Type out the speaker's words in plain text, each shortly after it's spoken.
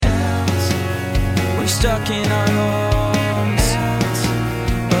stuck in our homes,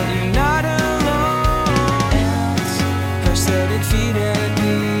 but you're not alone. Prosthetic feet at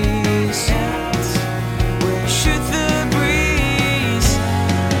knees, where you shoot the breeze.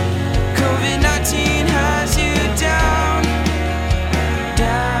 COVID-19 has you down,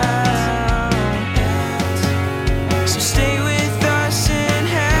 down. So stay with us and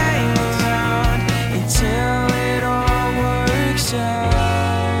hang around until it all works out.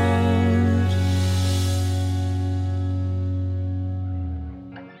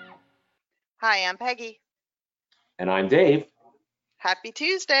 Hi, I'm Peggy. And I'm Dave. Happy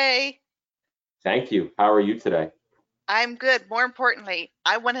Tuesday. Thank you. How are you today? I'm good. More importantly,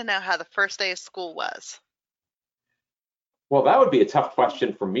 I want to know how the first day of school was. Well, that would be a tough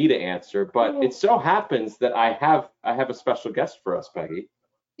question for me to answer, but it so happens that I have a special guest for us, Peggy.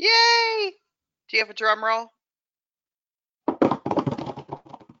 Yay! Do you have a drum roll?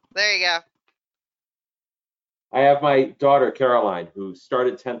 There you go. I have my daughter, Caroline, who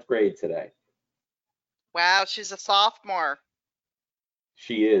started 10th grade today. Wow, she's a sophomore.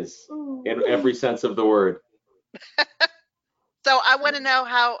 She is, in every sense of the word. So I want to know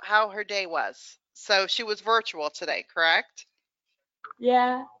how her day was. So she was virtual today, correct?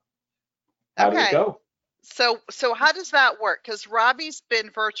 Yeah. How did Okay. it go? So how does that work? Because Robbie's been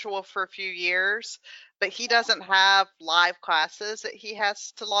virtual for a few years, but he doesn't have live classes that he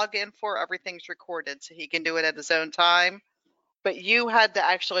has to log in for. Everything's recorded, so he can do it at his own time. But you had to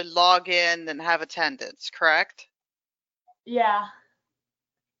actually log in and have attendance, correct? Yeah.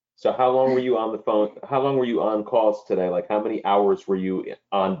 So how long were you on the phone? How long were you on calls today? Like how many hours were you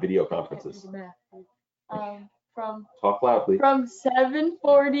on video conferences? From Talk loudly.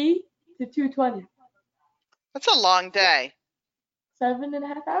 7:40 to 2:20. That's a long day.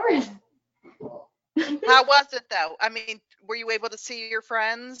 7.5 hours. How was it though? I mean, were you able to see your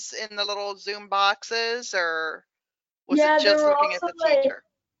friends in the little Zoom boxes, or was Yeah, it there just were looking at also, the teacher?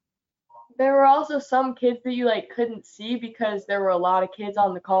 There were also some kids that you couldn't see because there were a lot of kids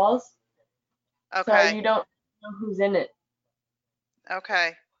on the calls. So Okay. you don't know who's in it.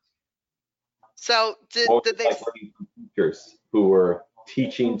 Okay. So did they? Like teachers who were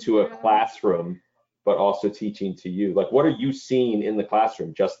teaching to a classroom, but also teaching to you. Like, what are you seeing in the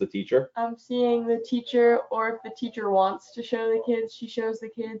classroom? Just the teacher? I'm seeing the teacher, or if the teacher wants to show the kids, she shows the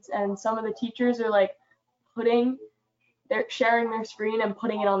kids. And some of the teachers are they're sharing their screen and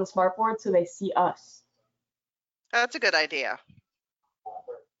putting it on the smartboard so they see us. That's a good idea.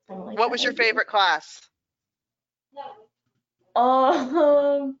 Like what was your favorite class?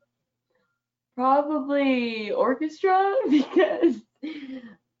 Probably orchestra, because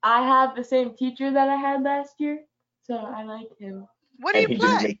I have the same teacher that I had last year, so I like him. What do you he play?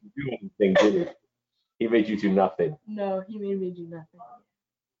 Didn't make you do anything, did he? He made you do nothing. No, he made me do nothing.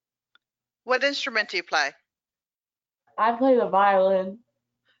 What instrument do you play? I play the violin.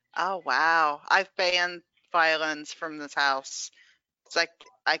 Oh wow, I've banned violins from this house. It's like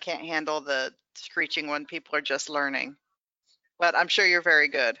I can't handle the screeching when people are just learning. But I'm sure you're very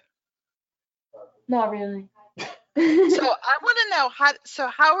good. Not really. So I want to know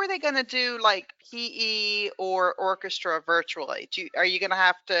how are they going to do like PE or orchestra virtually? Are you going to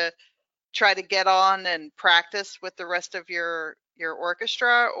have to try to get on and practice with the rest of your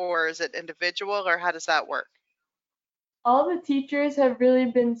orchestra, or is it individual, or how does that work? All the teachers have really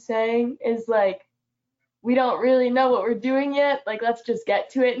been saying is we don't really know what we're doing yet. Let's just get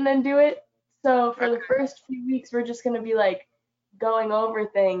to it and then do it. So for the first few weeks, we're just going to be going over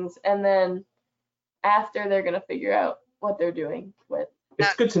things, and then after they're going to figure out what they're doing with.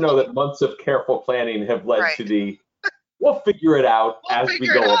 It's good to know that months of careful planning have led to the we'll figure it out as we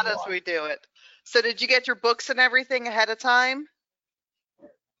go along. As we do it. So did you get your books and everything ahead of time?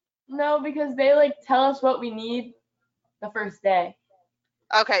 No, because they tell us what we need the first day.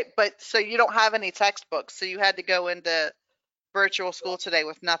 Okay, but so you don't have any textbooks, so you had to go into virtual school today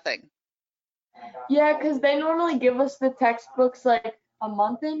with nothing. Yeah, because they normally give us the textbooks a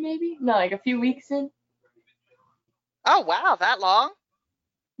month in, maybe? No, a few weeks in. Oh, wow, that long?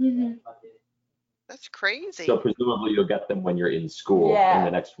 Mm-hmm. That's crazy. So presumably you'll get them when you're in school in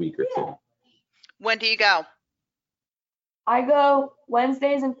the next week or two. When do you go? I go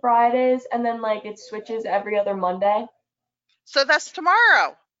Wednesdays and Fridays, and then it switches every other Monday. So that's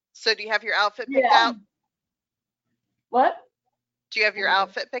tomorrow. So do you have your outfit picked out? What? Do you have your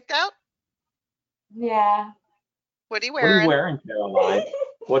outfit picked out? Yeah. What are you wearing? What are you wearing, Caroline?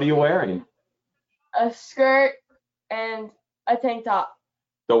 What are you wearing? A skirt and a tank top.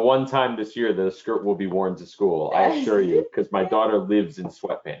 The one time this year the skirt will be worn to school, I assure you, because my daughter lives in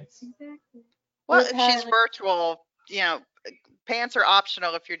sweatpants. Exactly. Well, if she's virtual, pants are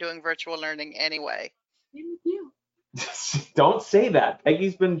optional if you're doing virtual learning anyway. Same with you. Don't say that.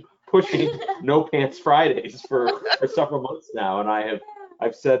 Peggy's been pushing No Pants Fridays for several months now, and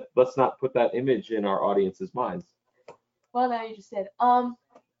I've said let's not put that image in our audience's minds. Well, now you just said.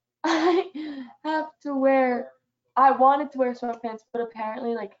 I have to wear. I wanted to wear sweatpants, but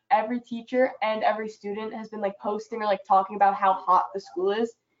apparently, like every teacher and every student has been like posting or like talking about how hot the school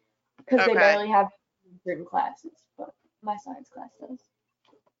is because they Okay. barely have certain classes. But my science class does.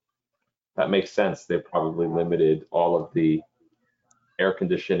 That makes sense. They probably limited all of the air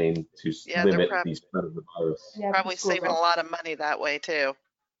conditioning to Yeah, they're limit prob- the spread of the virus. Yeah, Probably the school's saving a off. lot of money that way too.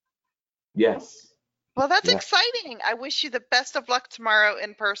 Yes. Well, that's Yeah. exciting. I wish you the best of luck tomorrow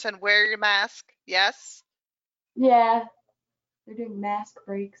in person. Wear your mask. Yes. Yeah, they're doing mask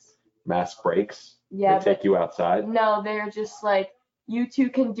breaks. Mask breaks. Yeah, They take you outside. no, they're just like, you two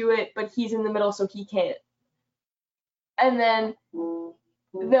can do it, but he's in the middle, so he can't. And then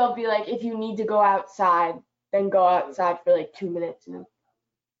they'll be like, if you need to go outside, then go outside for like 2 minutes. And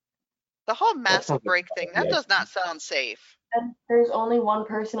The whole mask sounds like break a thing, bad that idea. does not sound safe. then there's only one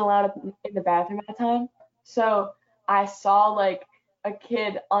person allowed in the bathroom at a time. So I saw like a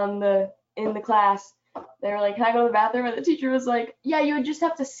kid in the class. They were like, "Can I go to the bathroom?" And the teacher was like, "Yeah, you would just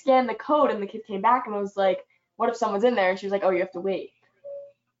have to scan the code." And the kid came back and was like, "What if someone's in there?" And she was like, "Oh, you have to wait."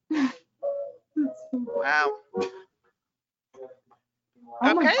 Wow.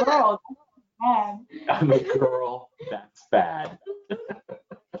 I'm Okay, a girl. That's bad. I'm a girl. That's bad.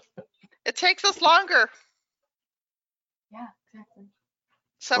 It takes us longer. Yeah, exactly.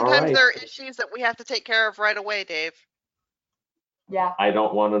 Sometimes right. there are issues that we have to take care of right away, Dave. Yeah. I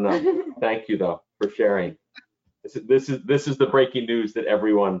don't want to know. Thank you though for sharing. This is the breaking news that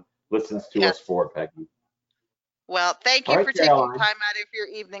everyone listens to Yes. us for, Peggy. Well, thank All you right, for taking Caroline. time out of your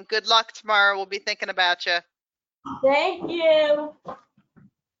evening. Good luck tomorrow. We'll be thinking about you. Thank you.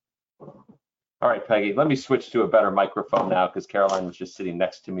 All right, Peggy, let me switch to a better microphone now because Caroline was just sitting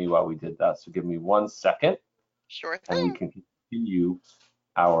next to me while we did that. So give me 1 second Sure and we thing. can continue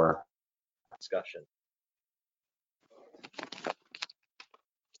our discussion.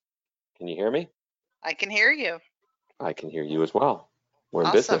 Can you hear me? I can hear you. I can hear you as well. We're in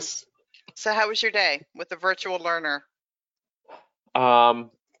Awesome. business. So how was your day with the virtual learner?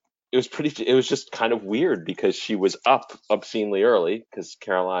 It was just kind of weird because she was up obscenely early because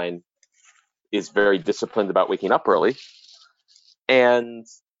Caroline is very disciplined about waking up early. And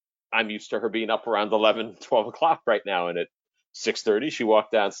I'm used to her being up around 11, 12 o'clock right now. And at 6:30, she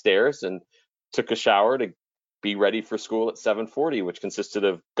walked downstairs and took a shower to be ready for school at 7:40, which consisted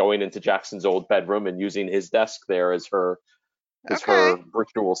of going into Jackson's old bedroom and using his desk there as her Okay.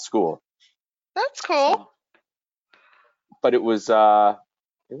 virtual school. That's cool. But it was,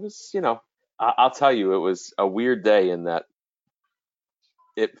 you know, I'll tell you, it was a weird day in that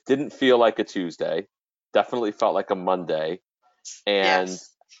it didn't feel like a Tuesday, definitely felt like a Monday. And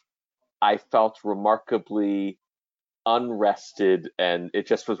Yes. I felt remarkably unrested, and it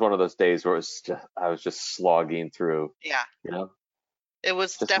just was one of those days where I was just slogging through, Yeah. you know? It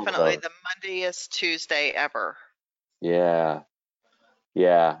was Just one of definitely those. the Mondayest Tuesday ever. Yeah.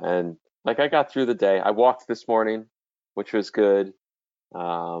 Yeah. And like I got through the day. I walked this morning, which was good.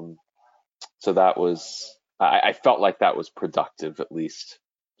 So that was, I felt like that was productive at least.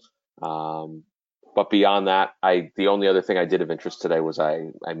 But beyond that, the only other thing I did of interest today was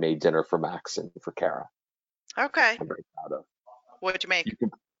I made dinner for Max and for Kara. Okay. I'm very proud of. What'd you make?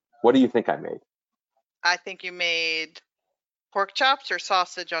 What do you think I made? I think you made pork chops or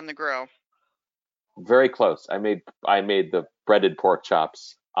sausage on the grill. Very close. I made the breaded pork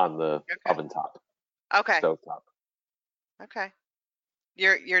chops on the Okay. oven top, Okay. stove top. Okay.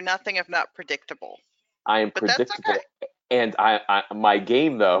 You're nothing if not predictable. I am But that's predictable, okay. and my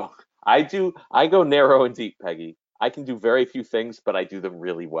game though, I go narrow and deep, Peggy. I can do very few things, but I do them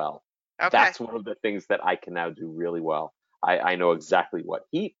really well. Okay. That's one of the things that I can now do really well. I know exactly what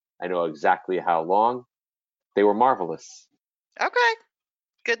heat. I know exactly how long. They were marvelous. Okay.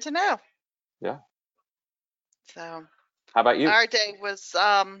 Good to know. Yeah. So How about you? our day was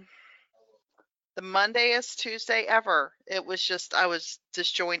the Mondayest Tuesday ever. It was just I was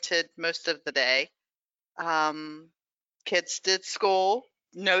disjointed most of the day. Kids did school,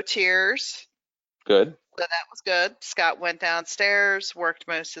 no tears. Good. So that was good. Scott went downstairs, worked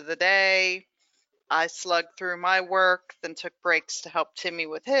most of the day. I slugged through my work, then took breaks to help Timmy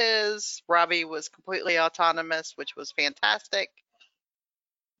with his. Robbie was completely autonomous, which was fantastic.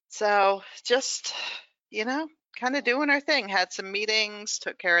 So just, kind of doing our thing. Had some meetings,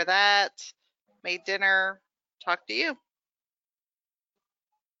 took care of that, made dinner, talked to you.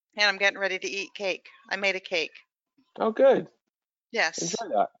 And I'm getting ready to eat cake. I made a cake. Oh, good. Yes.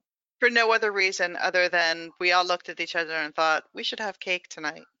 Enjoy that. For no other reason other than we all looked at each other and thought we should have cake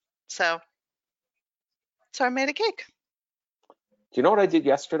tonight. So I made a cake. Do you know what I did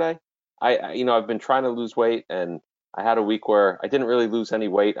yesterday? I've been trying to lose weight, and I had a week where I didn't really lose any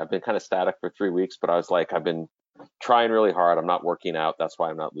weight. I've been kind of static for 3 weeks, but I was like, I've been trying really hard. I'm not working out. That's why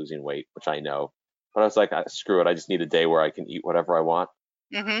I'm not losing weight, which I know. But I was like, screw it. I just need a day where I can eat whatever I want.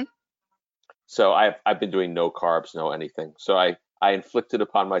 Mm-hmm. So I've been doing no carbs, no anything. So I inflicted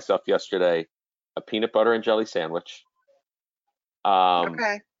upon myself yesterday a peanut butter and jelly sandwich,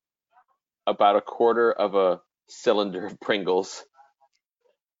 Okay. about a quarter of a cylinder of Pringles,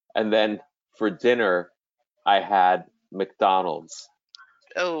 and then for dinner I had McDonald's.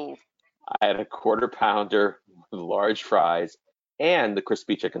 Oh. I had a quarter pounder with large fries and the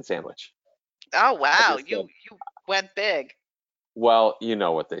crispy chicken sandwich. Oh wow. just You went big. Well, you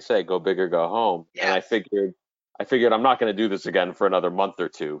know what they say, go big or go home. And I Yes. figured I'm not going to do this again for another month or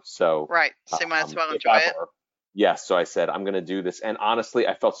two. So Right. So you might as well if enjoy it. ever, yes. So I said, I'm going to do this. And honestly,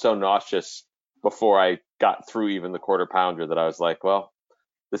 I felt so nauseous before I got through even the quarter pounder that I was like, well,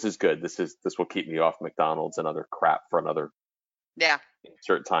 this is good. This will keep me off McDonald's and other crap for another Yeah.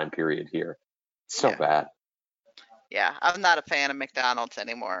 certain time period here. It's so Yeah. bad. Yeah. I'm not a fan of McDonald's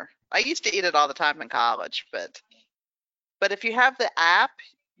anymore. I used to eat it all the time in college, but if you have the app,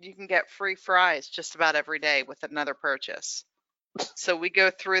 you can get free fries just about every day with another purchase. So we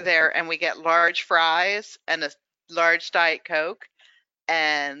go through there and we get large fries and a large Diet Coke,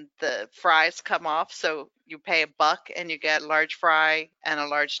 and the fries come off. So you pay $1 and you get a large fry and a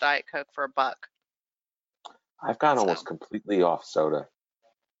large Diet Coke for $1. I've gone So- almost completely off soda.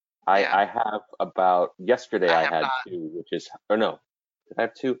 Yeah. I have about yesterday I I have had not. 2, which is, or no, did I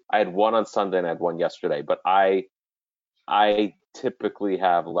have 2? I had 1 on Sunday and I had 1 yesterday, but I typically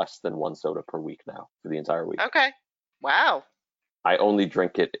have less than 1 soda per week now for the entire week. Okay. Wow. I only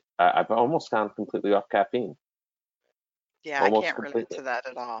drink it. I've almost gone completely off caffeine. Yeah, Almost I can't relate completely. to that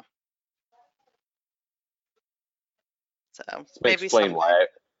at all. So This may maybe explain someday. why.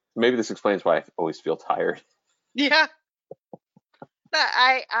 Maybe this explains why I always feel tired. Yeah. No,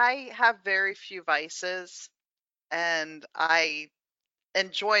 I have very few vices, and I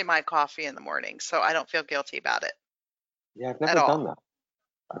enjoy my coffee in the morning, so I don't feel guilty about it. Yeah, I've At never all. done that.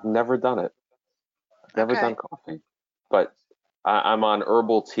 I've never done it. I've never Okay. done coffee, but I'm on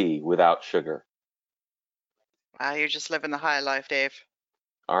herbal tea without sugar, Wow, you're just living the high life, Dave.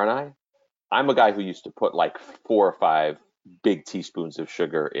 aren't I? I'm a guy who used to put like 4 or 5 big teaspoons of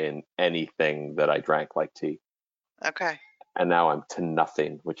sugar in anything that I drank like tea, Okay. and now I'm to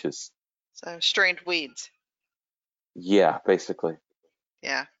nothing, which is, So strained weeds. yeah, basically.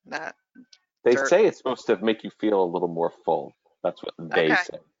 Yeah, that. They Dirt. say it's supposed to make you feel a little more full. That's what they Okay.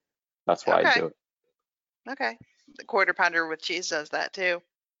 say. That's why I Okay. do it. Okay. The quarter pounder with cheese does that too.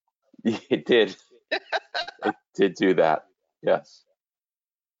 It did. It did do that. Yes.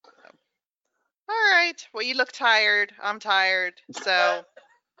 All right. Well, you look tired. I'm tired. So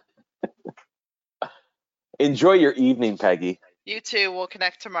Enjoy your evening, Peggy. you too. We'll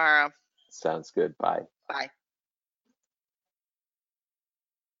connect tomorrow. Sounds good. Bye. Bye.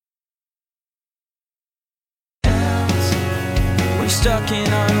 We're stuck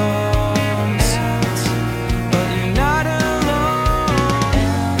in our home.